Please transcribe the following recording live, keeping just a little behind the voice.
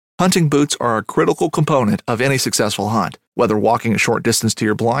Hunting boots are a critical component of any successful hunt. Whether walking a short distance to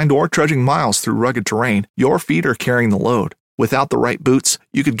your blind or trudging miles through rugged terrain, your feet are carrying the load. Without the right boots,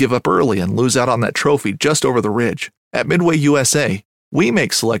 you could give up early and lose out on that trophy just over the ridge. At Midway USA, we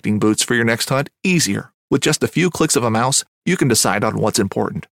make selecting boots for your next hunt easier. With just a few clicks of a mouse, you can decide on what's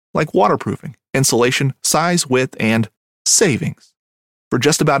important, like waterproofing, insulation, size, width, and savings. For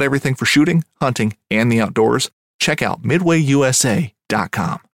just about everything for shooting, hunting, and the outdoors, check out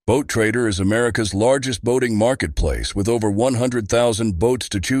MidwayUSA.com. Boat Trader is America's largest boating marketplace with over 100,000 boats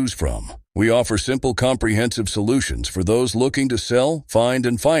to choose from. We offer simple, comprehensive solutions for those looking to sell, find,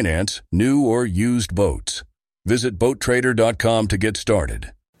 and finance new or used boats. Visit BoatTrader.com to get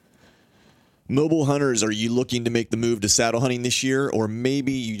started. Mobile hunters, are you looking to make the move to saddle hunting this year? Or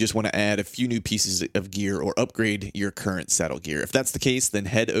maybe you just want to add a few new pieces of gear or upgrade your current saddle gear. If that's the case, then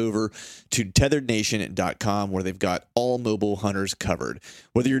head over to tetherednation.com where they've got all mobile hunters covered.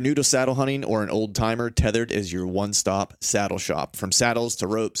 Whether you're new to saddle hunting or an old timer, Tethered is your one-stop saddle shop. From saddles to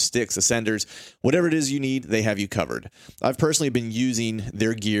ropes, sticks, ascenders, whatever it is you need, they have you covered. I've personally been using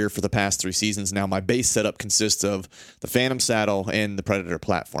their gear for the past 3 seasons now. My base setup consists of the Phantom saddle and the Predator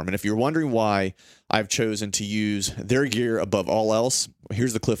platform. And if you're wondering why I've chosen to use their gear above all else,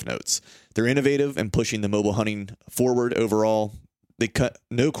 here's the Cliff Notes. They're innovative and pushing the mobile hunting forward overall. They cut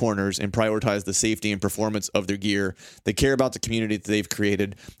no corners and prioritize the safety and performance of their gear. They care about the community that they've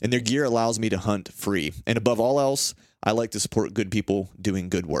created, and their gear allows me to hunt free. And above all else, I like to support good people doing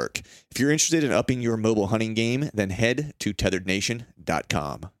good work. If you're interested in upping your mobile hunting game, then head to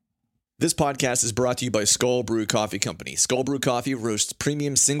tetherednation.com. This podcast is brought to you by Skull Brew Coffee Company. Skull Brew Coffee roasts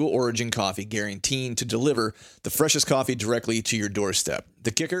premium single origin coffee, guaranteeing to deliver the freshest coffee directly to your doorstep.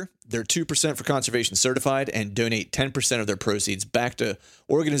 The kicker? They're 2% for conservation certified and donate 10% of their proceeds back to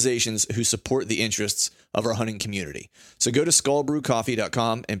organizations who support the interests of our hunting community. So go to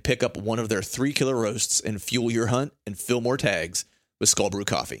skullbrewcoffee.com and pick up one of their 3 killer roasts and fuel your hunt and fill more tags with Skull Brew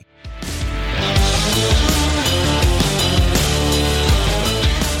Coffee.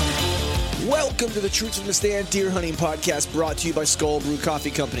 Welcome to the Truths from the Stand Deer Hunting Podcast, brought to you by Skull Brew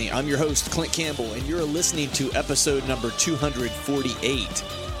Coffee Company. I'm your host, Clint Campbell, and you're listening to episode number 248.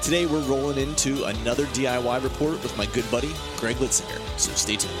 Today, we're rolling into another DIY report with my good buddy, Greg Litzinger. So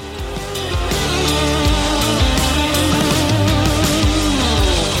stay tuned.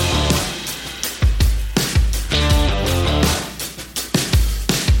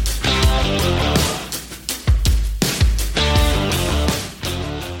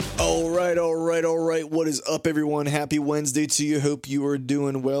 All right. What is up, everyone? Happy Wednesday to you. Hope you are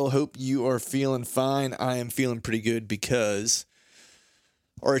doing well. Hope you are feeling fine. I am feeling pretty good because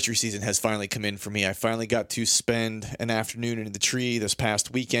archery season has finally come in for me. I finally got to spend an afternoon in the tree this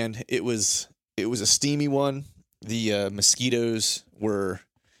past weekend. It was a steamy one. The mosquitoes were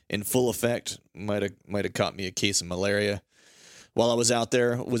in full effect. Might have caught me a case of malaria while I was out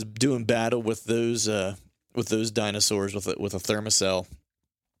there. Was doing battle with those dinosaurs with a Thermacell.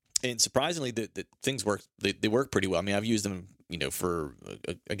 And surprisingly, the things work. They work pretty well. I mean, I've used them, for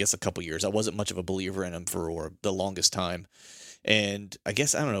I guess a couple years. I wasn't much of a believer in them for the longest time, and I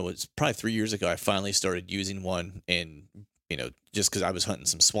guess I don't know. It's probably 3 years ago I finally started using one, and just because I was hunting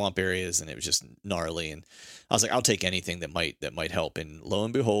some swamp areas and it was just gnarly, and I was like, I'll take anything that might help. And lo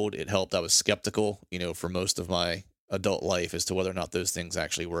and behold, it helped. I was skeptical, for most of my adult life as to whether or not those things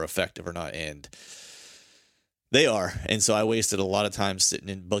actually were effective or not, and they are. And so I wasted a lot of time sitting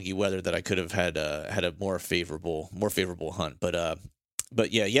in buggy weather that I could have had a more favorable hunt.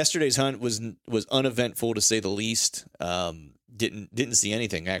 But yeah, yesterday's hunt was uneventful to say the least. Didn't see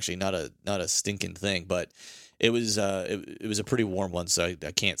anything, actually, not a stinking thing, but it was a pretty warm one, so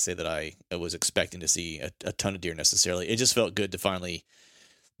I can't say that I was expecting to see a ton of deer necessarily. It just felt good to finally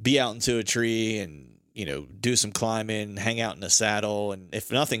be out into a tree and do some climbing, hang out in a saddle, and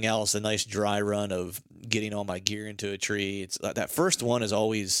if nothing else, a nice dry run of getting all my gear into a tree. It's that first one is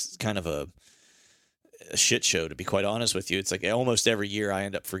always kind of a shit show, to be quite honest with you. It's like almost every year I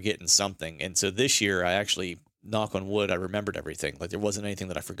end up forgetting something, and so this year I actually, knock on wood, I remembered everything. Like there wasn't anything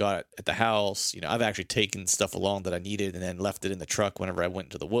that I forgot at the house. I've actually taken stuff along that I needed and then left it in the truck whenever I went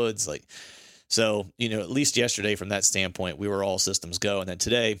into the woods. So at least yesterday from that standpoint, we were all systems go, and then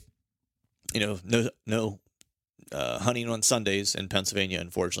today, no hunting on Sundays in Pennsylvania,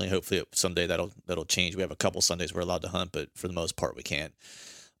 unfortunately. Hopefully someday that'll change. We have a couple Sundays we're allowed to hunt, but for the most part we can't.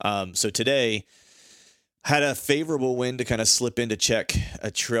 So today had a favorable wind to kind of slip in to check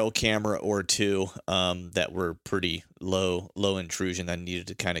a trail camera or two that were pretty low intrusion that I needed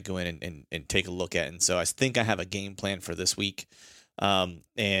to kind of go in and take a look at. And so I think I have a game plan for this week. And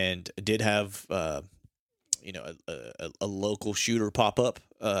I did have a local shooter pop up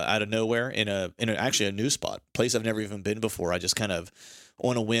out of nowhere in actually a new spot, place I've never even been before. I just kind of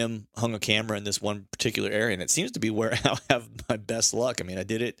on a whim hung a camera in this one particular area, and it seems to be where I have my best luck. I mean, I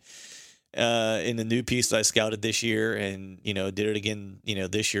did it in the new piece that I scouted this year, and did it again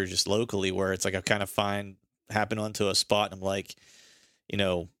this year just locally, where it's like I kind of happen onto a spot, and I'm like,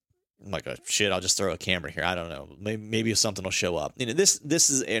 I'm like, oh, shit, I'll just throw a camera here. I don't know. Maybe something will show up. This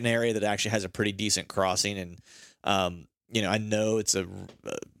is an area that actually has a pretty decent crossing, and I know it's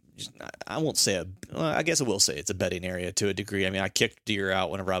I won't say I guess I will say it's a bedding area to a degree. I mean, I kicked deer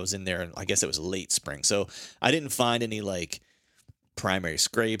out whenever I was in there, and I guess it was late spring, so I didn't find any like primary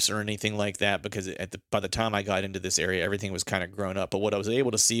scrapes or anything like that, because by the time I got into this area, everything was kind of grown up. But what I was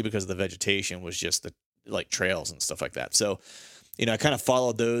able to see because of the vegetation was just the like trails and stuff like that. So I kind of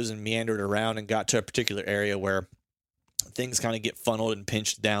followed those and meandered around and got to a particular area where things kind of get funneled and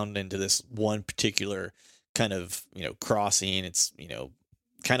pinched down into this one particular kind of, crossing. It's,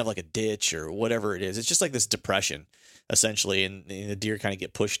 kind of like a ditch or whatever it is. It's just like this depression essentially. And the deer kind of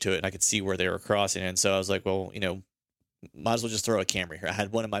get pushed to it, and I could see where they were crossing. And so I was like, well, might as well just throw a camera here. I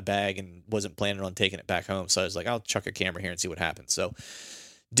had one in my bag and wasn't planning on taking it back home. So I was like, I'll chuck a camera here and see what happens. So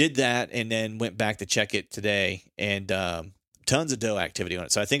did that, and then went back to check it today, and, tons of doe activity on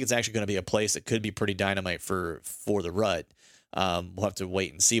it. So I think it's actually going to be a place that could be pretty dynamite for the rut. We'll have to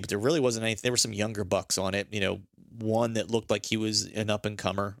wait and see, but there really wasn't anything. There were some younger bucks on it, one that looked like he was an up and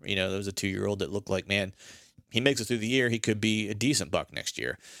comer. There was a 2-year-old that looked like, man, he makes it through the year, he could be a decent buck next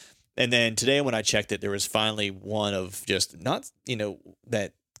year. And then today when I checked it, there was finally one of just not,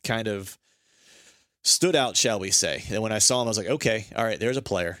 that kind of stood out, shall we say. And when I saw him, I was like, okay, all right, there's a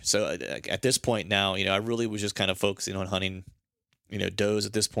player. So at this point now, I really was just kind of focusing on hunting, does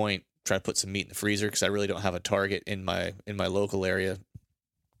at this point, try to put some meat in the freezer, because I really don't have a target in my local area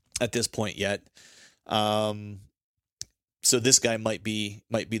at this point yet. So this guy might be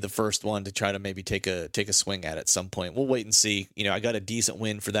the first one to try to maybe take a swing at some point. We'll wait and see. I got a decent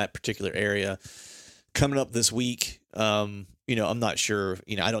win for that particular area coming up this week. I'm not sure.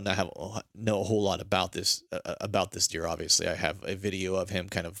 I don't know a whole lot about this deer. Obviously, I have a video of him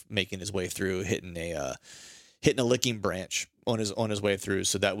kind of making his way through, hitting a licking branch on his way through.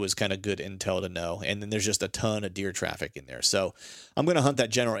 So that was kind of good intel to know. And then there's just a ton of deer traffic in there. So I'm going to hunt that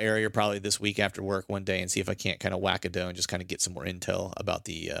general area probably this week after work one day and see if I can't kind of whack a doe and just kind of get some more intel about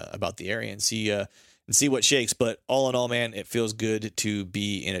the area and see what shakes. But all in all, man, it feels good to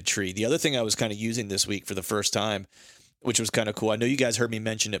be in a tree. The other thing I was kind of using this week for the first time, which was kind of cool. I know you guys heard me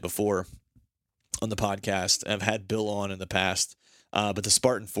mention it before on the podcast. I've had Bill on in the past. But the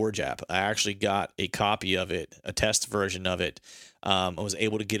Spartan Forge app, I actually got a copy of it, a test version of it. I was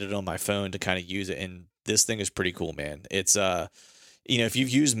able to get it on my phone to kind of use it. And this thing is pretty cool, man. It's, if you've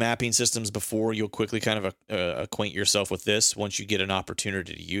used mapping systems before, you'll quickly kind of acquaint yourself with this once you get an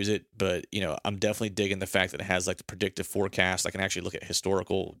opportunity to use it. But, I'm definitely digging the fact that it has like the predictive forecast. I can actually look at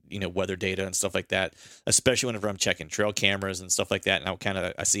historical, weather data and stuff like that, especially whenever I'm checking trail cameras and stuff like that.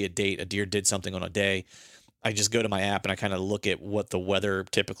 And I see a deer did something on a day. I just go to my app and I kind of look at what the weather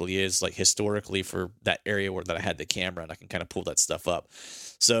typically is like historically for that area that I had the camera, and I can kind of pull that stuff up.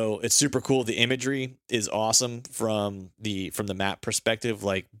 So it's super cool. The imagery is awesome from the map perspective,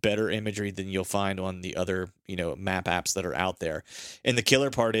 like better imagery than you'll find on the other, map apps that are out there. And the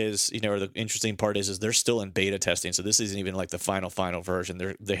killer part is, or the interesting part is they're still in beta testing. So this isn't even like the final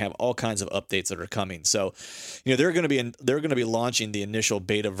version. They have all kinds of updates that are coming. So, they're going to be launching the initial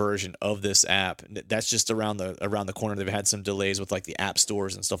beta version of this app. That's just around the corner. They've had some delays with like the app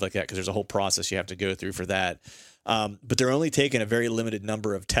stores and stuff like that, because there's a whole process you have to go through for that. But they're only taking a very limited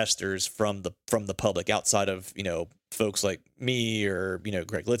number of testers from the public, outside of, folks like me or,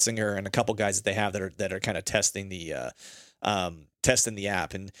 Greg Litzinger and a couple guys that they have that are kind of testing the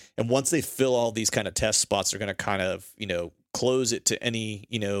app. And once they fill all these kind of test spots, they're going to kind of, close it to any,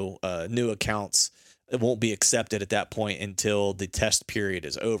 new accounts. It won't be accepted at that point until the test period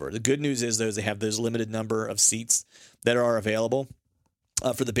is over. The good news is, though, they have those limited number of seats that are available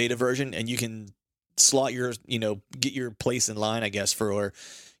for the beta version, and you can slot your, get your place in line, I guess, for,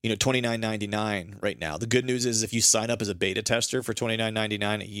 $29.99 right now. The good news is if you sign up as a beta tester for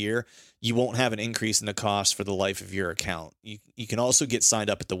 $29.99 a year, you won't have an increase in the cost for the life of your account. You can also get signed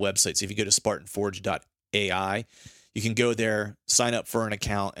up at the website. So if you go to spartanforge.ai, you can go there, sign up for an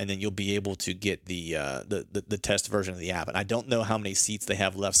account, and then you'll be able to get the test version of the app. And I don't know how many seats they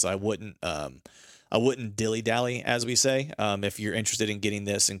have left, so I I wouldn't dilly-dally, as we say. If you're interested in getting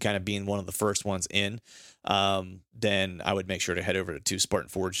this and kind of being one of the first ones in, then I would make sure to head over to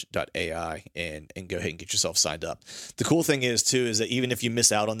SpartanForge.ai and go ahead and get yourself signed up. The cool thing is too, is that even if you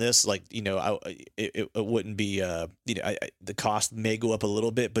miss out on this, like, it wouldn't be, the cost may go up a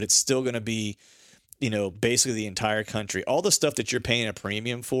little bit, but it's still going to be, basically the entire country. All the stuff that you're paying a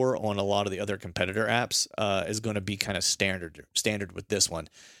premium for on a lot of the other competitor apps, is going to be kind of standard with this one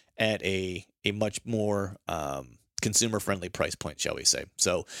at a much more, consumer-friendly price point, shall we say.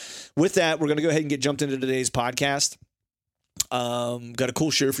 So with that, we're going to go ahead and get jumped into today's podcast. Got a cool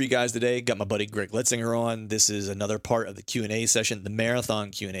show for you guys today. Got my buddy Greg Litzinger on. This is another part of the Q&A session, the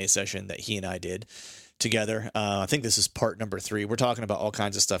marathon Q&A session that he and I did together. I think this is part number 3. We're talking about all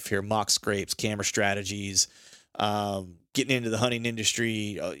kinds of stuff here, mock scrapes, camera strategies, getting into the hunting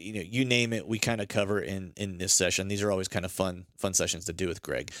industry, you name it, we kind of cover in this session. These are always kind of fun sessions to do with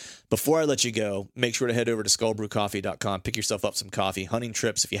Greg. Before I let you go, make sure to head over to skullbrewcoffee.com, pick yourself up some coffee. Hunting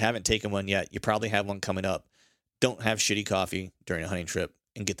trips, if you haven't taken one yet, you probably have one coming up. Don't have shitty coffee during a hunting trip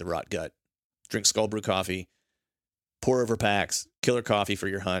and get the rot gut. Drink Skull Brew coffee, pour over packs, killer coffee for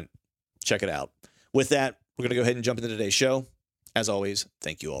your hunt. Check it out. With that, we're going to go ahead and jump into today's show. As always,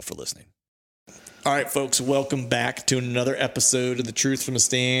 thank you all for listening. All right, folks, welcome back to another episode of the Truth from the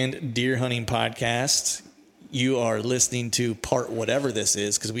Stand Deer Hunting Podcast. You are listening to part whatever this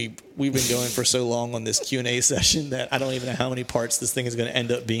is, because we've been going for so long on this Q&A session that I don't even know how many parts this thing is going to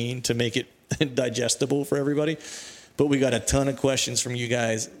end up being to make it digestible for everybody. But we got a ton of questions from you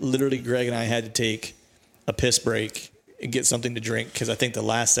guys. Literally, Greg and I had to take a piss break and get something to drink because I think the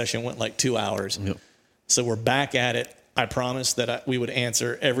last session went like 2 hours. Yep. So we're back at it. I promised that we would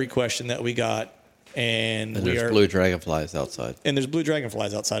answer every question that we got. And there's blue dragonflies outside. And there's blue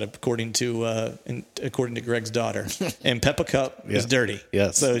dragonflies outside, according to Greg's daughter. And Peppa Cup is dirty.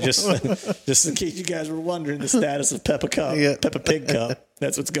 Yes. So just in case you guys were wondering the status of Peppa Cup, Peppa Pig Cup,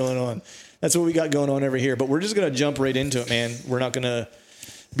 that's what's going on. That's what we got going on over here. But we're just going to jump right into it, man. We're not going to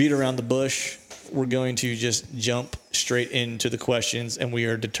beat around the bush. We're going to just jump straight into the questions, and we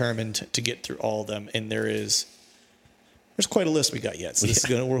are determined to get through all of them. And there's quite a list we got yet. So this is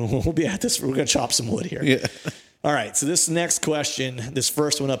we'll be at this. We're going to chop some wood here. Yeah. All right. So this next question, this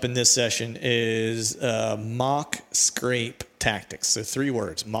first one up in this session is mock scrape tactics. So 3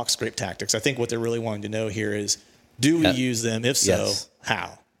 words, mock scrape tactics. I think what they're really wanting to know here is, do we use them? If so,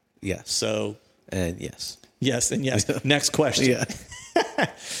 how? Yes. So. And yes. Yes and yes. Next question. Yeah.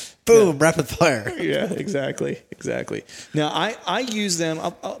 Boom, rapid fire. Yeah, exactly. Now I use them.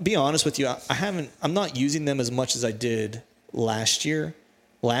 I'll be honest with you. I'm not using them as much as I did last year.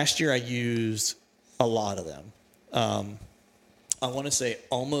 Last year I used a lot of them. I want to say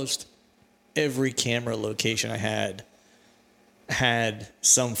almost every camera location I had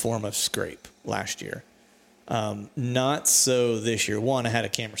some form of scrape last year. Not so this year. One, I had a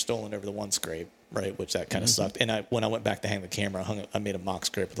camera stolen over the one scrape, right, which that kind of sucked. And when I went back to hang the camera, I made a mock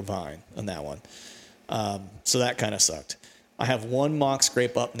scrape with a vine on that one. So that kind of sucked. I have one mock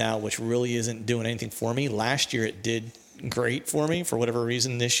scrape up now, which really isn't doing anything for me. Last year it did great for me for whatever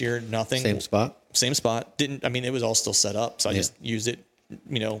reason. This year, nothing. Same spot? Same spot. It was all still set up. So I just used it,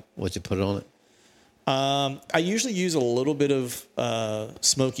 What'd you put on it? I usually use a little bit of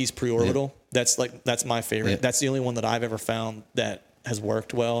Smokies Preorbital. Yeah. That's my favorite. Yeah. That's the only one that I've ever found that has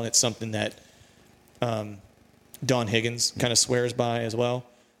worked well. And it's something that Don Higgins kind of swears by as well.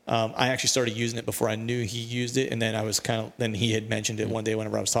 I actually started using it before I knew he used it, and then then he had mentioned it one day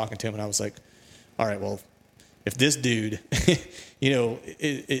whenever I was talking to him, and I was like, all right, well, if this dude,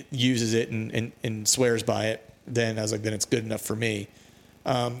 it uses it and swears by it, then I was like, then it's good enough for me.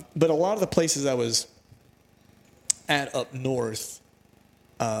 But a lot of the places I was at up north,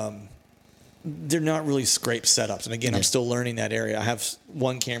 they're not really scrape setups. And again, I'm still learning that area. I have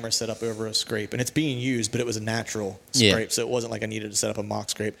one camera set up over a scrape, and it's being used, but it was a natural scrape, so it wasn't like I needed to set up a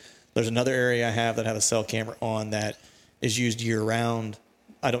mock scrape. There's another area I have that I have a cell camera on that is used year-round.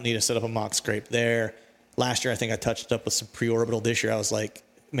 I don't need to set up a mock scrape there. Last year, I think I touched up with some preorbital. This year, I was like,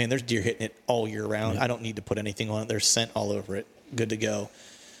 man, there's deer hitting it all year round. I don't need to put anything on it. There's scent all over it. Good to go.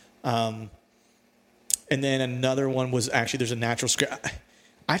 And then another one was actually there's a natural scrape.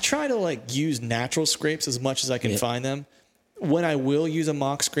 I try to use natural scrapes as much as I can find them. When I will use a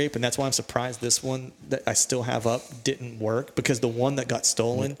mock scrape, and that's why I'm surprised this one that I still have up didn't work, because the one that got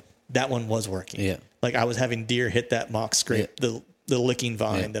stolen, that one was working. Yeah. I was having deer hit that mock scrape, the licking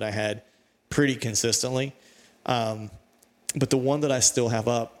vine that I had pretty consistently. But the one that I still have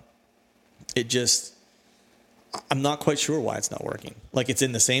up, I'm not quite sure why it's not working. It's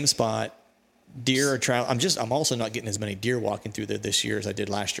in the same spot. deer are traveling. I'm also not getting as many deer walking through there this year as I did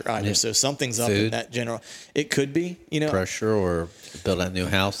last year either. Yeah. So something's up in Food? that general. It could be, Pressure or build a new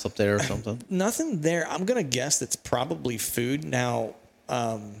house up there or something? nothing there. I'm going to guess it's probably food. Now,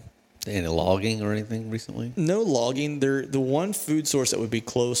 Any logging or anything recently? no logging. The one food source that would be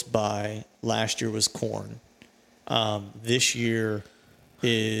close by last year was corn. This year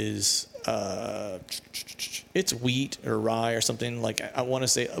is it's wheat or rye or something. Like I want to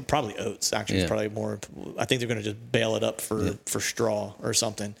say probably oats. Actually, it's probably more. I think they're going to just bale it up for straw or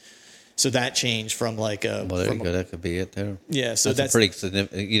something. So that changed from like a. Well, there you go. That could be it there. Yeah, so that's pretty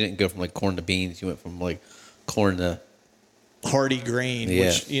significant. You didn't go from like corn to beans. You went from like corn to hardy grain,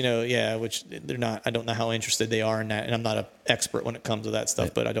 Yeah. which they're not. I don't know how interested they are in that, and I'm not an expert when it comes to that stuff.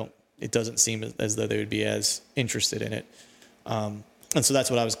 Right. But I don't. It doesn't seem as though they would be as interested in it. And so that's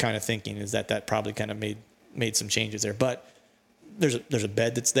what I was kind of thinking, is that probably kind of made some changes there. But there's a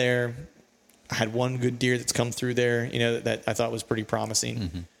bed that's there. I had one good deer that's come through there, that I thought was pretty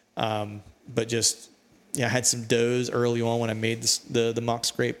promising. But just, I had some does early on when I made the mock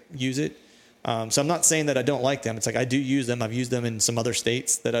scrape use it. So I'm not saying that I don't like them. It's like I do use them. I've used them in some other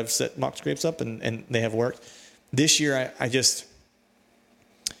states that I've set mock scrapes up and they have worked. This year, I just...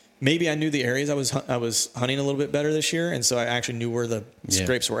 Maybe I knew the areas I was hunting a little bit better this year, and so I actually knew where the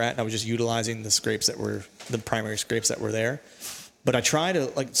scrapes were at, and I was just utilizing the scrapes that were the primary scrapes that were there. But I try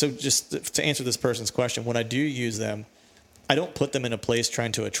to just to answer this person's question, when I do use them, I don't put them in a place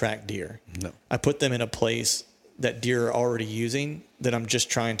trying to attract deer. No. I put them in a place that deer are already using, that I'm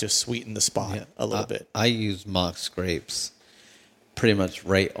just trying to sweeten the spot a little bit. I use mock scrapes pretty much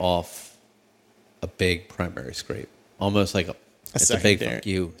right off a big primary scrape, almost like it's a big secondary. fuck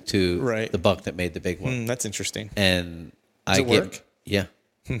you to the buck that made the big one. That's interesting. And Does it work? Yeah.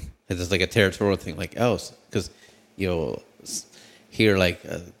 It's like a territorial thing, like, because, here, like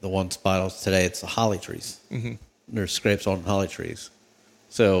the one spot today, it's the holly trees. Mm-hmm. There's scrapes on holly trees.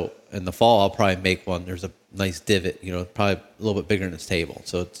 So in the fall, I'll probably make one. There's a nice divot, probably a little bit bigger than this table.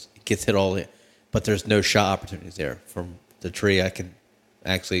 So it gets hit all in. But there's no shot opportunities there. From the tree, I can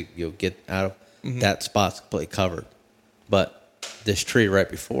actually get out of that spot's completely covered. But this tree right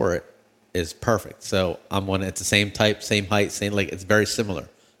before it is perfect. So it's the same type, same height, same, like, it's very similar.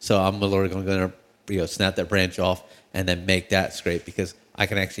 So I'm literally going to go, snap that branch off and then make that scrape, because I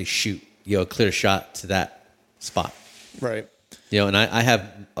can actually shoot, a clear shot to that spot. Right. And I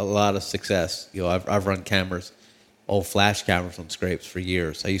have a lot of success. I've run cameras, old flash cameras on scrapes for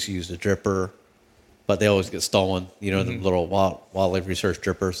years. I used to use the dripper, but they always get stolen. The little wildlife research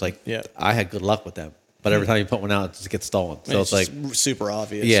drippers. Like, I had good luck with them. But every time you put one out, it just gets stolen. So it's like super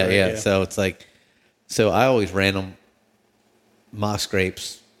obvious. Yeah, right? yeah. So it's like, I always ran them mock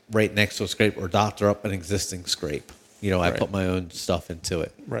scrapes right next to a scrape or doctor up an existing scrape. I put my own stuff into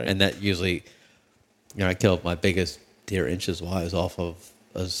it. Right. And that usually, I killed my biggest deer inches wise off of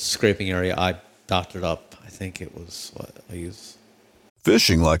a scraping area I doctored up. I think it was what I used.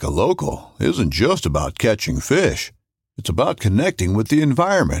 Fishing like a local isn't just about catching fish. It's about connecting with the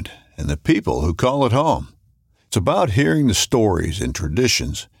environment and the people who call it home. It's about hearing the stories and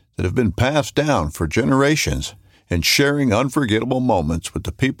traditions that have been passed down for generations and sharing unforgettable moments with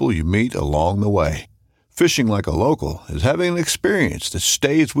the people you meet along the way. Fishing like a local is having an experience that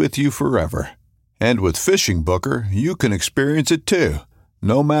stays with you forever. And with Fishing Booker, you can experience it too,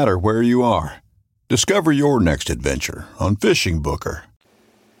 no matter where you are. Discover your next adventure on Fishing Booker.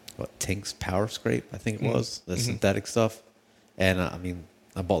 What, Tink's Power Scrape, I think it was, the synthetic stuff. And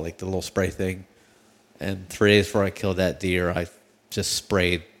I bought like the little spray thing. And 3 days before I killed that deer, I just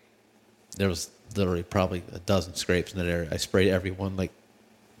sprayed. There was literally probably a dozen scrapes in that area. I sprayed every one like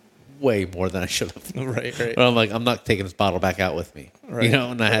way more than I should have. Right. But I'm like, I'm not taking this bottle back out with me. Right.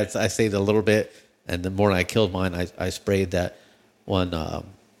 And I saved a little bit. And the morning I killed mine, I sprayed that one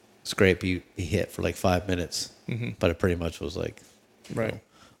scrape he hit for like 5 minutes. But it pretty much was like, Right.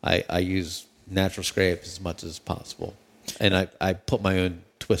 I use natural scrapes as much as possible. And I put my own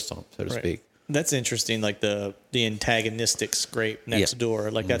twist on it, so to speak. That's interesting, like the antagonistic scrape next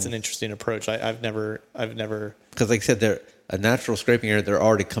door. Like that's an interesting approach. I've never Because like I said, they're a natural scraping area, they're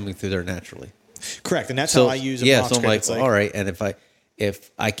already coming through there naturally. Correct, and that's how I use a yeah, mock so I'm scrape. like, It's like, all right, and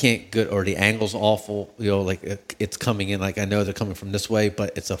if I can't get, or the angle's awful, like it's coming in, like I know they're coming from this way,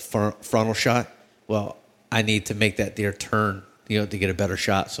 but it's a frontal shot. Well, I need to make that deer turn, to get a better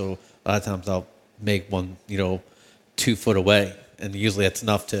shot. So a lot of times I'll make one, 2 foot away, and usually that's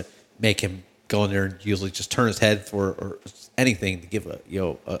enough to make him go in there and usually just turn his head or anything to give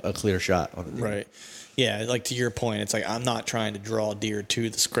a clear shot on it. Right. Yeah, like to your point, it's like I'm not trying to draw deer to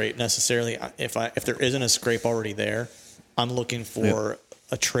the scrape necessarily. If there isn't a scrape already there, I'm looking for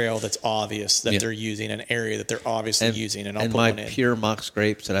a trail that's obvious that they're using, an area that they're obviously using, and I'll put one in. And my pure mock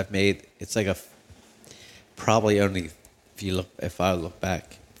scrapes that I've made, it's like probably only, if I look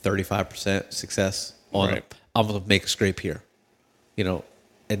back, 35% success on Right. I'm going to make a scrape here. You know,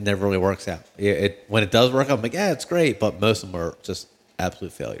 it never really works out. When it does work out, I'm like, yeah, it's great, but most of them are just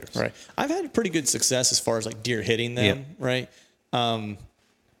absolute failures. Right. I've had pretty good success as far as like deer hitting them. Right.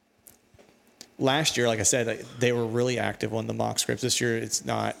 Last year, like I said, they were really active on the mock scrapes. This year, it's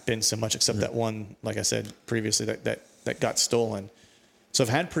not been so much, except that one, like I said previously, that got stolen. So I've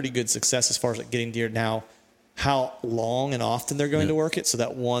had pretty good success as far as like getting deer. Now, how long and often they're going to work it. So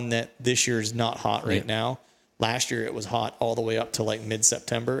that one that this year is not hot right now. Last year it was hot all the way up to like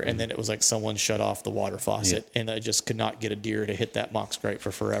mid-September, and then it was like someone shut off the water faucet, and I just could not get a deer to hit that mock scrape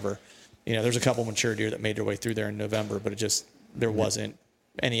for forever. You know, there's a couple mature deer that made their way through there in November, but there wasn't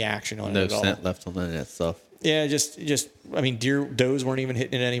any action on it at all. No scent left on any of that stuff. Yeah, I mean, does weren't even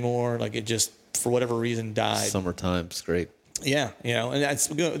hitting it anymore. Like it just, for whatever reason, died. Summertime scrape. Yeah, you know, and that was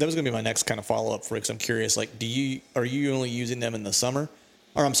going to be my next kind of follow up for it, 'cause I'm curious, like, are you only using them in the summer?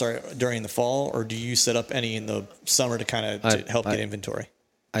 Or I'm sorry, during the fall, or do you set up any in the summer to kind of help get inventory?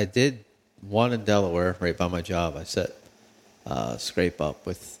 I did one in Delaware right by my job. I set scrape up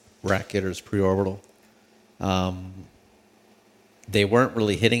with Rat Getters preorbital. They weren't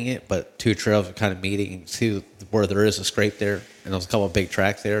really hitting it, but two trails were kind of meeting and see where there is a scrape there, and there's a couple of big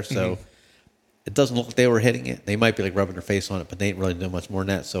tracks there. So it doesn't look like they were hitting it. They might be like rubbing their face on it, but they ain't really doing much more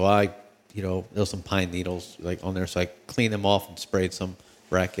than that. So there's some pine needles like on there, so I cleaned them off and sprayed some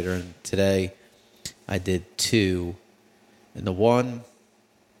Rat Getter. And today I did 2, and the one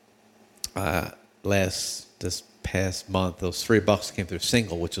this past month, those 3 bucks came through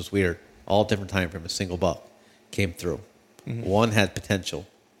single, which was weird. All different time frame, a single buck came through. One had potential,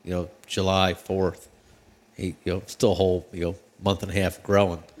 July 4th. He, still a whole, month and a half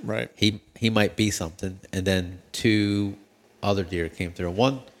growing. Right. He might be something. And then 2 other deer came through.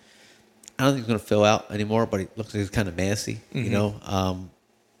 One, I don't think he's going to fill out anymore, but he looks like he's kind of massy,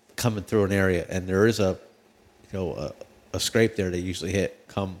 coming through an area. And there is a scrape there they usually hit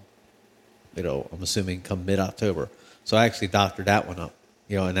come, I'm assuming come mid-October. So I actually doctored that one up,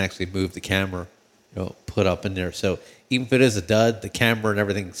 and actually moved the camera, put up in there. So even if it is a dud, the camera and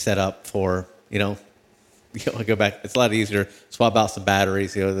everything's set up for, I go back. It's a lot easier. Swap out some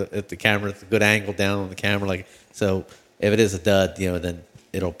batteries. If the camera, it's a good angle down on the camera. So if it is a dud, then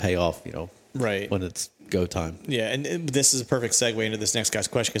it'll pay off. Right when it's go time. Yeah, and this is a perfect segue into this next guy's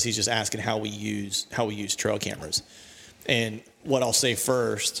question, because he's just asking how we use trail cameras. And what I'll say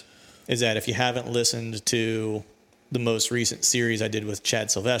first is that if you haven't listened to the most recent series I did with Chad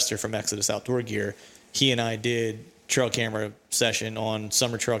Sylvester from Exodus Outdoor Gear, he and I did trail camera session on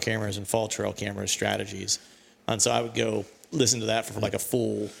summer trail cameras and fall trail camera strategies. And so I would go listen to that for like a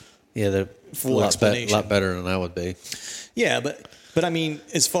full full explanation. A lot better than I would be. Yeah, but I mean,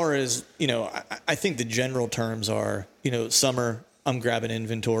 as far as, I think the general terms are, summer, I'm grabbing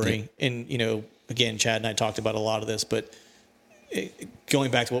inventory. And, again, Chad and I talked about a lot of this, but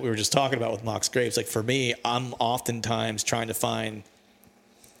going back to what we were just talking about with mock scrapes, like for me, I'm oftentimes trying to find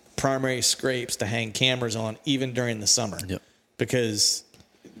primary scrapes to hang cameras on even during the summer, because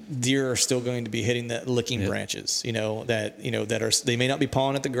deer are still going to be hitting the licking branches, they may not be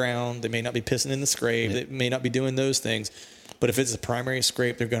pawing at the ground. They may not be pissing in the scrape. They may not be doing those things, but if it's a primary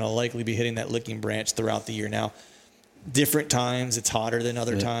scrape, they're going to likely be hitting that licking branch throughout the year. Now, different times it's hotter than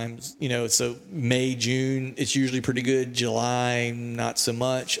other times, so May, June, it's usually pretty good. July, not so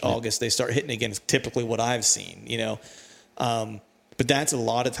much. August, they start hitting again. It's typically what I've seen, but that's a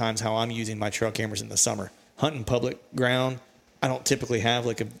lot of times how I'm using my trail cameras in the summer. Hunting public ground, I don't typically have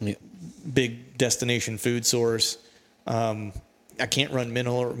like a big destination food source. I can't run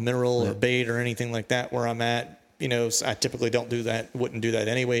mineral or bait or anything like that where I'm at. I typically don't do that, wouldn't do that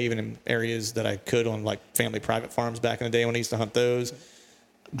anyway, even in areas that I could on like family private farms back in the day when I used to hunt those.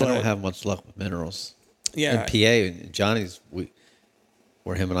 But I don't have much luck with minerals. Yeah. In PA, Johnny's,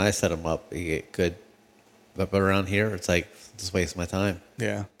 where him and I set them up, he get good. But around here, it's like, just waste my time.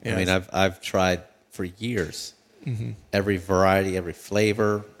 Yeah. I mean, I've tried for years, every variety, every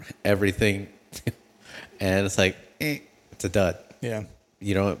flavor, everything. And it's like, it's a dud. Yeah.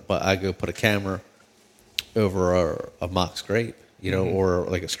 But I go put a camera over a mock scrape, or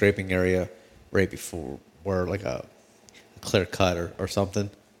like a scraping area right before where like a clear cut or something,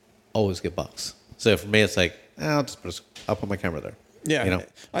 always get bucks. So for me, it's like, I'll put my camera there. Yeah.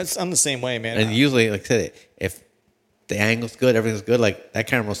 I'm the same way, man. And usually, like I said, if the angle's good, everything's good, like that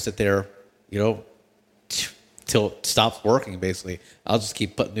camera will sit there, till it stops working, basically. I'll just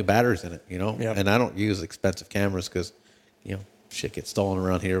keep putting new batteries in it, Yep. And I don't use expensive cameras because, shit gets stolen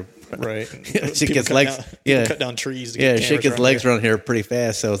around here. Right. Shit People gets cut legs. down- Yeah, cut down trees. To yeah, get shit cameras gets around legs here. around here pretty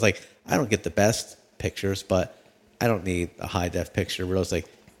fast. So it's like I don't get the best pictures, but I don't need a high def picture. Where I was like,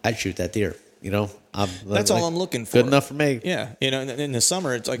 I'd shoot that deer. That's all I'm looking for. Good enough for me. Yeah, in the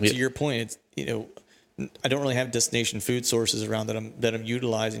summer, it's like to your point. It's I don't really have destination food sources around that I'm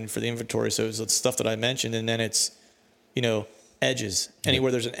utilizing for the inventory. So it's stuff that I mentioned, and then it's edges.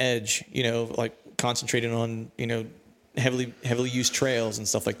 Anywhere there's an edge, like concentrating on heavily used trails and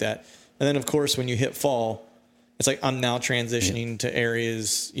stuff like that. And then of course when you hit fall, it's like I'm now transitioning to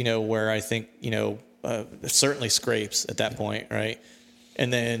areas where I think certainly scrapes at that point, right?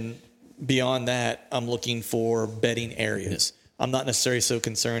 And then beyond that, I'm looking for bedding areas. I'm not necessarily so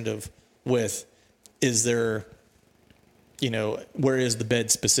concerned with is there, where is the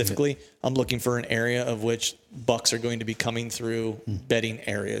bed specifically? I'm looking for an area of which bucks are going to be coming through bedding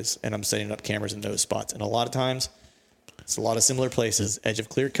areas, and I'm setting up cameras in those spots. And a lot of times, it's a lot of similar places: edge of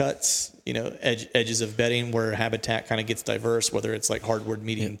clear cuts, edges of bedding where habitat kind of gets diverse, whether it's like hardwood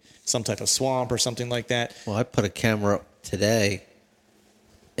meeting some type of swamp or something like that. Well, I put a camera up today.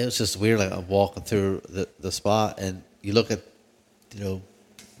 It was just weird. Like I'm walking through the spot, and you look at,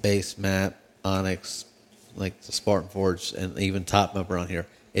 base map, Onyx, like the Spartan Forge, and even Top Map around here.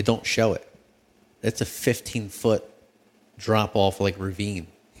 It don't show it. It's a 15-foot drop off like ravine.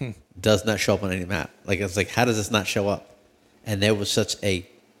 Does not show up on any map. Like it's like, how does this not show up? And there was such a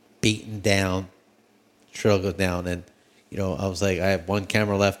beaten down trail goes down, and I was like, I have one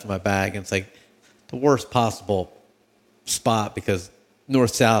camera left in my bag, and it's like the worst possible spot because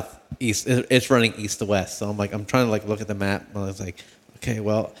north, south, east. It's running east to west. So I'm like, I'm trying to look at the map, and I was like, okay,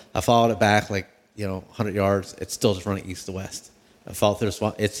 well, I followed it back 100 yards. It's still just running east to west. I followed through the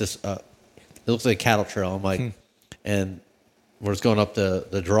swamp. It's just it looks like a cattle trail. I'm like, and we're just going up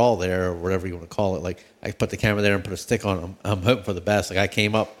the draw there or whatever you want to call it. Like I put the camera there and put a stick on it. I'm hoping for the best. Like I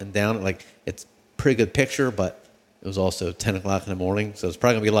came up and down. Like it's pretty good picture, but it was also 10 o'clock in the morning, so it's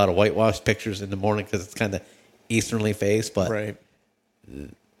probably gonna be a lot of whitewash pictures in the morning because it's kind of easternly faced. But Right.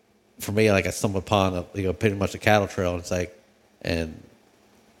 for me, like I stumbled upon pretty much a cattle trail, and it's like, and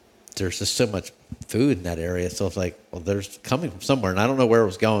there's just so much food in that area. So it's like, well, there's coming from somewhere, and I don't know where it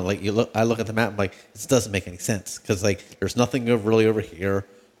was going. Like I look at the map, I'm like, this doesn't make any sense because there's nothing really over here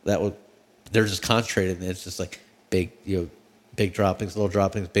they're just concentrated, and it's just like big, big droppings, little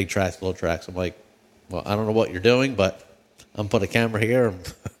droppings, big tracks, little tracks. I'm like, well, I don't know what you're doing, but I'm put a camera here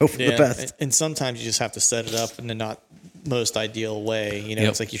and hope for the best. And sometimes you just have to set it up in the not most ideal way. Yep.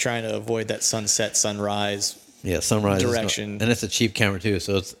 It's like you're trying to avoid that sunset, sunrise. Yeah, sunrise direction. And it's a cheap camera too,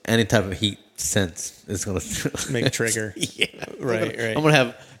 so it's any type of heat sense is going to Make a trigger. Yeah, Right. I'm going to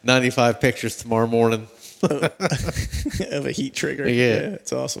have 95 pictures tomorrow morning. Of a heat trigger. Yeah.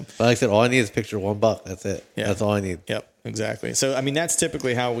 It's awesome. But like I said, all I need is a picture of $1. That's it. Yeah. That's all I need. Yep, exactly. So, I mean, that's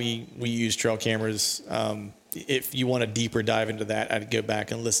typically how we use trail cameras. If you want a deeper dive into that, I'd go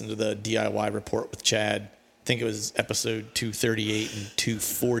back and listen to the DIY report with Chad. I think it was episode 238 and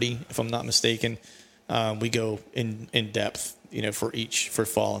 240, if I'm not mistaken. We go in depth, for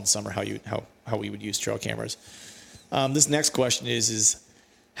fall and summer, how we would use trail cameras. This next question is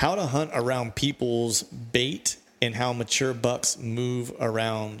how to hunt around people's bait and how mature bucks move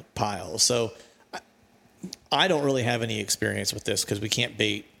around piles. So I don't really have any experience with this because we can't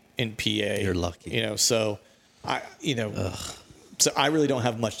bait in PA. You're lucky. So so I really don't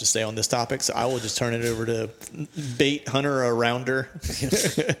have much to say on this topic. So I will just turn it over to bait hunter or rounder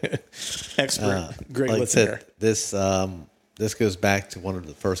expert Greg Like I Litzer. said, this goes back to one of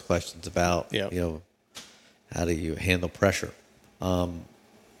the first questions about how do you handle pressure.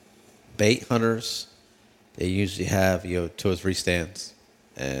 Bait hunters, they usually have 2 or 3 stands,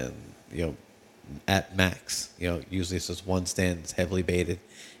 and at max, usually it's just one stand that's heavily baited,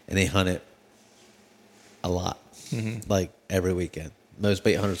 and they hunt it a lot, like every weekend. Most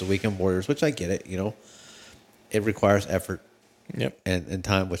bait hunters are weekend warriors, which I get it. It requires effort, and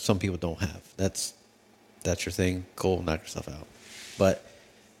time, which some people don't have. That's your thing. Cool, knock yourself out. But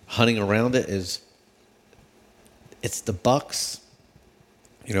hunting around it it's the bucks.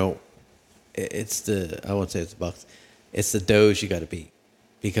 I won't say it's the bucks. It's the does you got to beat,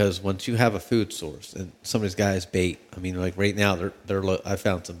 because once you have a food source and some of these guys bait. I mean, like right now I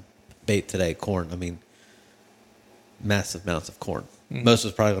found some bait today, corn. I mean, massive amounts of corn. Most of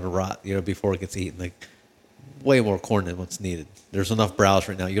it's probably going to rot, before it gets eaten. Like way more corn than what's needed. There's enough browse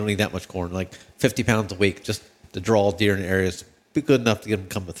right now. You don't need that much corn. Like 50 pounds a week just to draw deer in areas be good enough to get them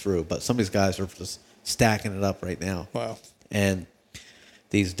coming through. But some of these guys are just stacking it up right now. Wow. And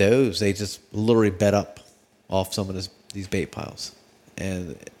these does, they just literally bed up off some of these bait piles.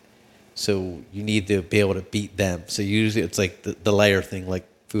 And So you need to be able to beat them. So usually it's like the layer thing, like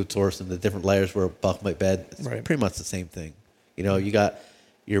food source and the different layers where a buck might bed. It's pretty much the same thing. You know, you got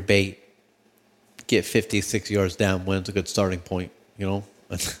your bait, get 50, 60 yards downwind's a good starting point, you know.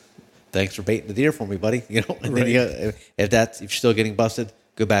 Thanks for baiting the deer for me, buddy. You know, and then if you're still getting busted,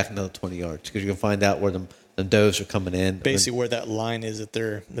 go back another 20 yards because you can find out where the does are coming in. Basically, where that line is that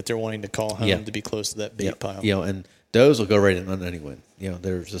they're wanting to call home to be close to that bait pile. You know, and does will go right in on any wind. You know,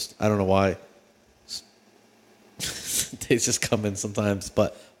 there's just I don't know why they just come in sometimes,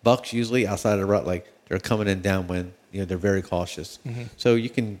 but bucks usually outside of the rut, like they're coming in downwind. You know, they're very cautious. Mm-hmm. So you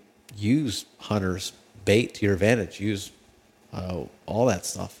can use hunters bait to your advantage. Use all that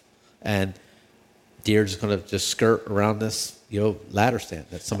stuff. And deer just going to just skirt around this, you know, ladder stand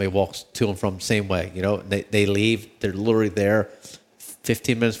that somebody walks to and from the same way, you know. They leave. They're literally there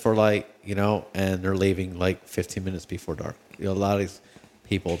 15 minutes before light, you know, and they're leaving like 15 minutes before dark. You know, a lot of these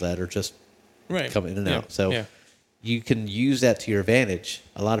people that are just coming in and out. So you can use that to your advantage.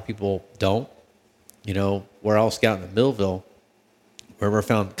 A lot of people don't. You know, where I was scouting in Millville, where we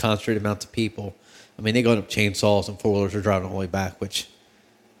found concentrated amounts of people. I mean, they go up chainsaws and four-wheelers are driving all the way back, which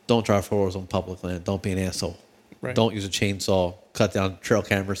don't drive four-wheelers on public land. Don't be an asshole. Right. Don't use a chainsaw, cut down trail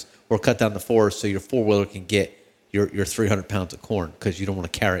cameras, or cut down the forest so your four-wheeler can get your 300 pounds of corn because you don't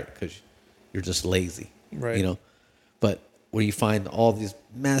want to carry it because you're just lazy. Right. You know, but where you find all these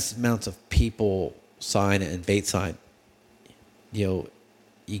massive amounts of people sign and bait sign, you know,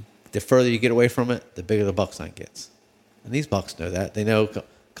 the further you get away from it, the bigger the buck sign gets. And these bucks know that. They know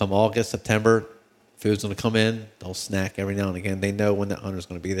come August, September, food's going to come in. They'll snack every now and again. They know when that hunter's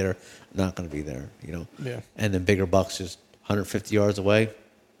going to be there, not going to be there, you know. Yeah. And then bigger bucks just 150 yards away,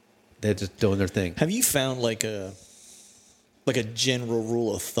 they're just doing their thing. Have you found like a general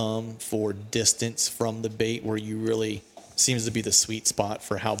rule of thumb for distance from the bait where you really seems to be the sweet spot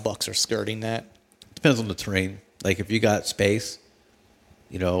for how bucks are skirting that? Depends on the terrain. Like if you got space,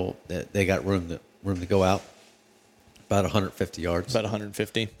 you know, they got room to go out about 150 yards. About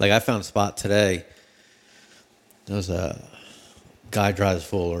 150. Like I found a spot today. There was a guy drives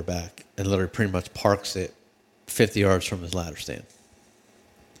full back and literally pretty much parks it 50 yards from his ladder stand.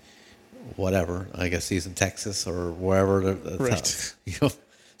 Whatever. I guess he's in Texas or wherever. Right. You know,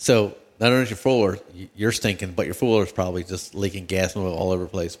 so not only is your fuller, you're stinking, but your fuller is probably just leaking gas and oil all over the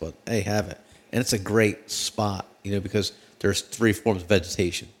place. But hey, have it. And it's a great spot, you know, because there's 3 forms of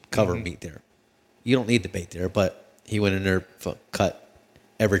vegetation, cover meat there. You don't need the bait there, but he went in there, cut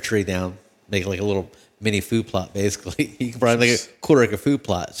every tree down, make like a little mini food plot, basically. He could probably make a quarter acre food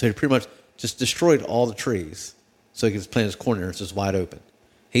plot. So he pretty much just destroyed all the trees so he could just plant his corn there. It's just wide open.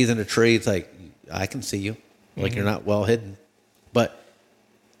 He's in a tree. It's like, I can see you. Like you're not well hidden. But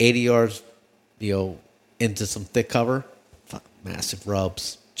 80 yards, you know, into some thick cover, massive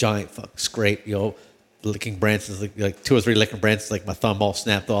rubs, giant scrape, you know, licking branches, like 2 or 3 licking branches, like my thumb all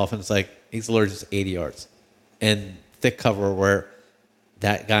snapped off. And it's like, he's literally just 80 yards. And thick cover where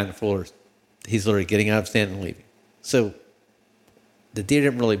that guy in the fuller, he's literally getting out of stand and leaving. So the deer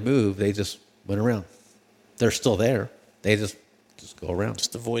didn't really move. They just went around. They're still there. They just go around.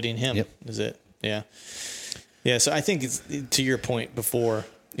 Just avoiding him is it. Yeah. Yeah, so I think it's to your point before,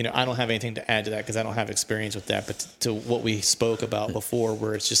 you know, I don't have anything to add to that because I don't have experience with that. But to what we spoke about before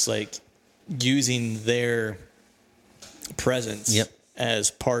where it's just like using their presence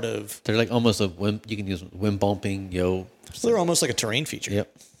as part of... They're like almost you can use wind bumping, you know. They're almost like a terrain feature.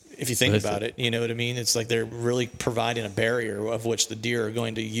 Yep. If you think about it, you know what I mean? It's like they're really providing a barrier of which the deer are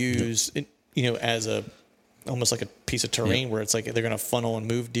going to use, you know, as almost like a piece of terrain where it's like they're going to funnel and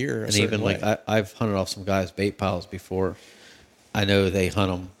move deer a certain way. Like I've hunted off some guys' bait piles before. I know they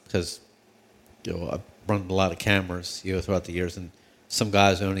hunt them because, you know, I've run a lot of cameras, you know, throughout the years, and some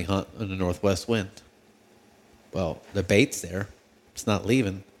guys only hunt in the northwest wind. Well, the bait's there. It's not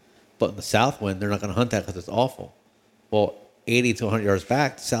leaving. But in the south wind, they're not going to hunt that because it's awful. Well, 80 to 100 yards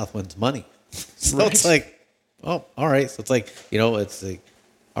back, the south wind's money. So it's like, oh, all right. So it's like, you know, it's like,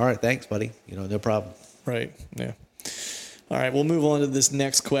 all right, thanks, buddy. You know, no problem. Right. Yeah. All right. We'll move on to this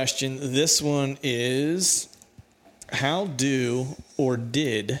next question. This one is, how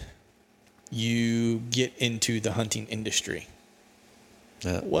did you get into the hunting industry?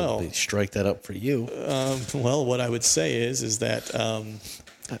 Well, strike that up for you. Well, what I would say is that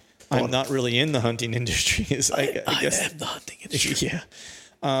I'm not really in the hunting industry. I guess am the hunting industry.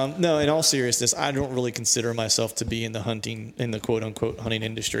 Yeah. No, in all seriousness, I don't really consider myself to be in the quote unquote hunting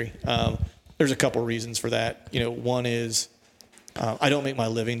industry. There's a couple reasons for that. You know, one is I don't make my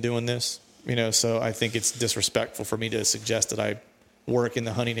living doing this. You know, so I think it's disrespectful for me to suggest that I work in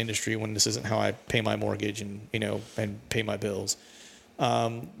the hunting industry when this isn't how I pay my mortgage and, you know, and pay my bills.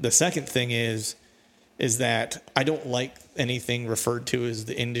 The second thing is that I don't like anything referred to as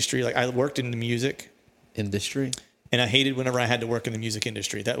the industry. Like I worked in the music industry, and I hated whenever I had to work in the music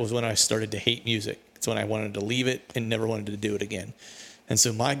industry. That was when I started to hate music. It's when I wanted to leave it and never wanted to do it again. And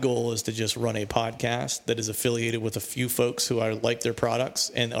so my goal is to just run a podcast that is affiliated with a few folks who I like their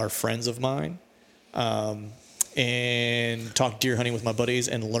products and are friends of mine, and talk deer hunting with my buddies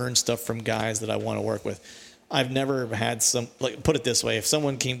and learn stuff from guys that I want to work with. I've never had put it this way. If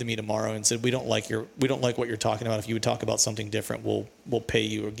someone came to me tomorrow and said, we don't like what you're talking about. If you would talk about something different, we'll pay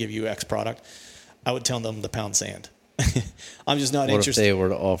you or give you X product. I would tell them to pound sand. I'm just not interested. What if they were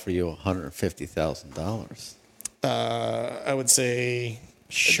to offer you $150,000? I would say,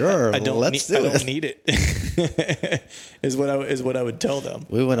 sure. I don't need it. is what I would tell them.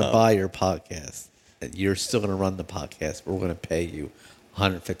 We want to buy your podcast. You're still going to run the podcast. We're going to pay you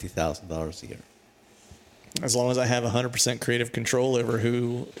 $150,000 a year. As long as I have 100% creative control over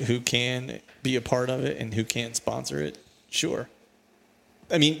who can be a part of it and who can sponsor it, sure.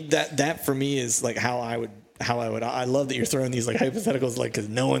 I mean, that for me is like how I would. I love that you're throwing these like hypotheticals, like, because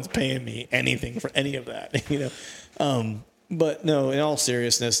no one's paying me anything for any of that, you know. But no, in all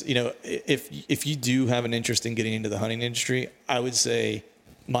seriousness, you know, if you do have an interest in getting into the hunting industry, I would say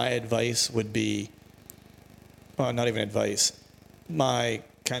my advice would be, not even advice, my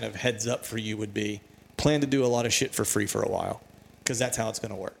kind of heads up for you would be, plan to do a lot of shit for free for a while, because that's how it's going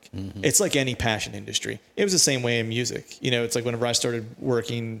to work. Mm-hmm. It's like any passion industry. It was the same way in music. You know, it's like whenever I started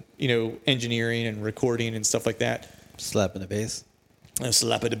working, you know, engineering and recording and stuff like that. Slapping the bass.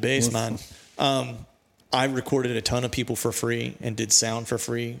 Slap at the bass, man. I recorded a ton of people for free and did sound for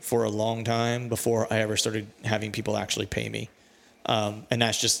free for a long time before I ever started having people actually pay me. And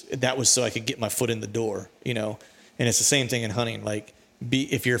that was so I could get my foot in the door, you know. And it's the same thing in hunting. Like,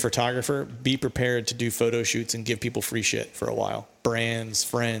 if you're a photographer, be prepared to do photo shoots and give people free shit for a while. Brands,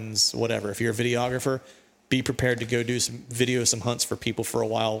 friends, whatever. If you're a videographer, be prepared to go do some hunts for people for a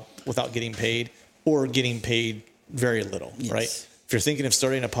while without getting paid, or getting paid very little, yes. Right? If you're thinking of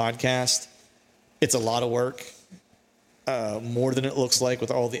starting a podcast, it's a lot of work, more than it looks like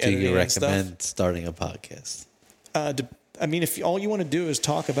with all the editing and stuff. Do you recommend starting a podcast? I mean, if all you want to do is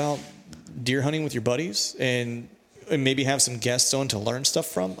talk about deer hunting with your buddies and maybe have some guests on to learn stuff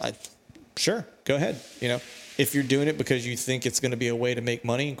from, sure, go ahead. You know, if you're doing it because you think it's going to be a way to make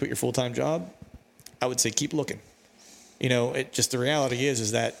money and quit your full-time job, I would say keep looking. You know, the reality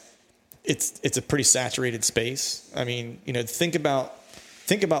is that it's a pretty saturated space. I mean, you know, think about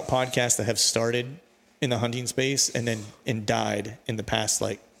podcasts that have started in the hunting space and died in the past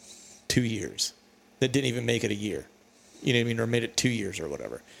like 2 years that didn't even make it a year. You know what I mean? Or made it 2 years or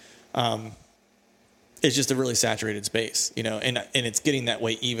whatever. It's just a really saturated space, you know, and it's getting that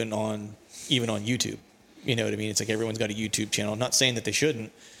way even on YouTube. You know what I mean? It's like everyone's got a YouTube channel. I'm not saying that they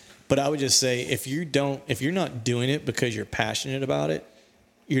shouldn't, but I would just say if you're not doing it because you're passionate about it,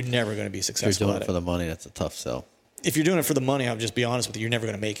 you're never going to be successful. If you're doing at it for the money, that's a tough sell. If you're doing it for the money, I'll just be honest with you, you're never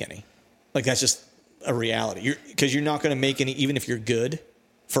going to make any. Like, that's just a reality. Because you're not going to make any, even if you're good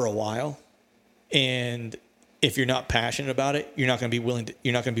for a while. And if you're not passionate about it, you're not going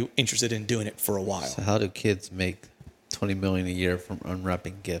to be interested in doing it for a while. So how do kids make $20 million a year from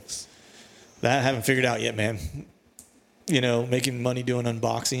unwrapping gifts? That I haven't figured out yet, man. You know, making money doing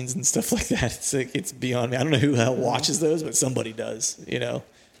unboxings and stuff like that. It's beyond me. I don't know who the hell watches those, but somebody does, you know.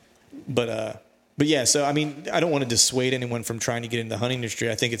 But yeah, so I mean, I don't want to dissuade anyone from trying to get into the hunting industry.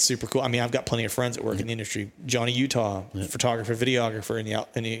 I think it's super cool. I mean, I've got plenty of friends that work in the industry. Johnny Utah, photographer, videographer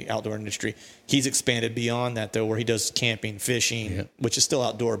in the outdoor industry. He's expanded beyond that though, where he does camping, fishing, which is still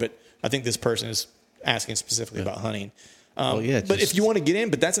outdoor. But I think this person is asking specifically about hunting. But if you want to get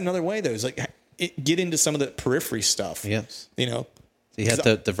in, but that's another way though. Is like get into some of the periphery stuff. Yes, you know, so you have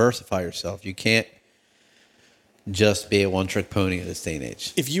to diversify yourself. You can't just be a one-trick pony in this day and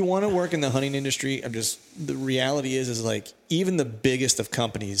age. If you want to work in the hunting industry, the reality is like even the biggest of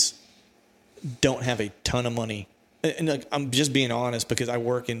companies don't have a ton of money. And like, I'm just being honest because I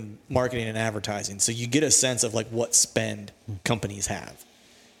work in marketing and advertising. So you get a sense of like what spend companies have.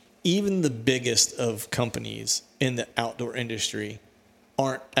 Even the biggest of companies in the outdoor industry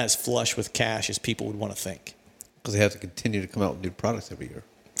aren't as flush with cash as people would want to think. Because they have to continue to come out with new products every year.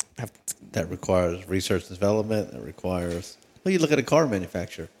 That requires research and development. That requires. Well, you look at a car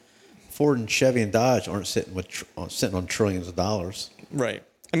manufacturer. Ford and Chevy and Dodge aren't sitting on trillions of dollars. Right.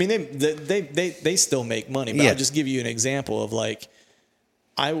 I mean, they still make money. But I'll just give you an example of like,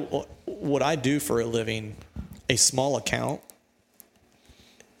 what I do for a living. A small account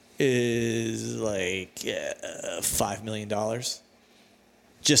is like $5 million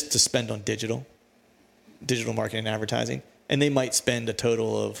just to spend on digital marketing and advertising. and they might spend a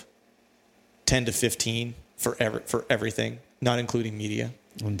total of 10 to 15 for everything, not including media.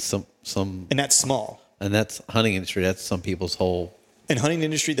 And and that's small. And that's hunting industry. That's some people's whole. In hunting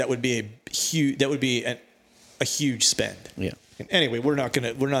industry, that would be a huge spend. Yeah. Anyway,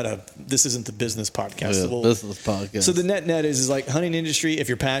 this isn't the business podcast. Yeah, So business podcast. So the net is like hunting industry. If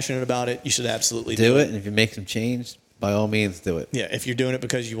you're passionate about it, you should absolutely do it. And if you make some change, by all means, do it. Yeah. If you're doing it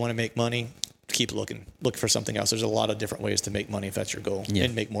because you want to make money, keep looking. Look for something else. There's a lot of different ways to make money if that's your goal,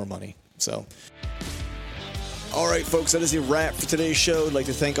 and make more money. So. All right, folks, that is a wrap for today's show. I'd like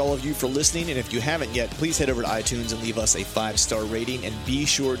to thank all of you for listening. And if you haven't yet, please head over to iTunes and leave us a 5-star rating. And be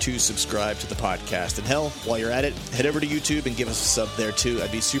sure to subscribe to the podcast. And hell, while you're at it, head over to YouTube and give us a sub there too. I'd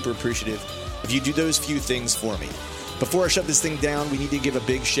be super appreciative if you do those few things for me. Before I shut this thing down, we need to give a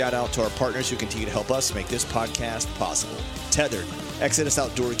big shout out to our partners who continue to help us make this podcast possible. Tethered, Exodus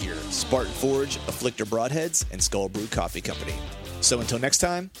Outdoor Gear, Spartan Forge, Afflictor Broadheads, and Skull Brew Coffee Company. So until next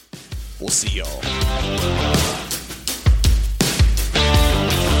time, we'll see y'all.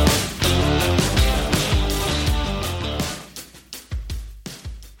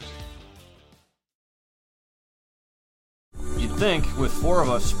 You'd think, with 4 of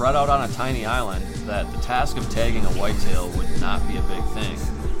us spread out on a tiny island, that the task of tagging a whitetail would not be a big thing.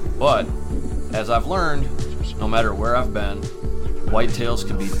 But, as I've learned, no matter where I've been, whitetails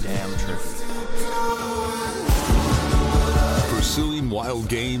can be damn tricky. Pursuing wild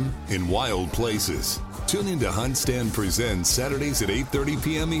game in wild places. Tune in to Hunt Stand Presents Saturdays at 8:30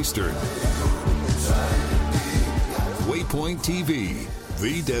 p.m. Eastern. Waypoint TV,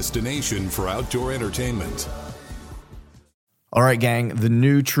 the destination for outdoor entertainment. All right, gang, the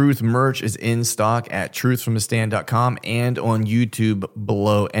new Truth merch is in stock at truthfromthestand.com and on YouTube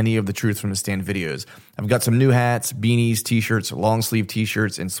below any of the Truth From The Stand videos. I've got some new hats, beanies, t-shirts, long sleeve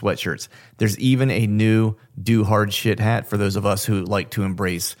t-shirts, and sweatshirts. There's even a new Do Hard Shit hat for those of us who like to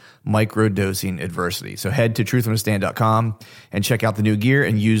embrace micro-dosing adversity. So head to truthfromthestand.com and check out the new gear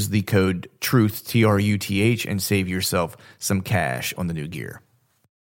and use the code TRUTH, T-R-U-T-H, and save yourself some cash on the new gear.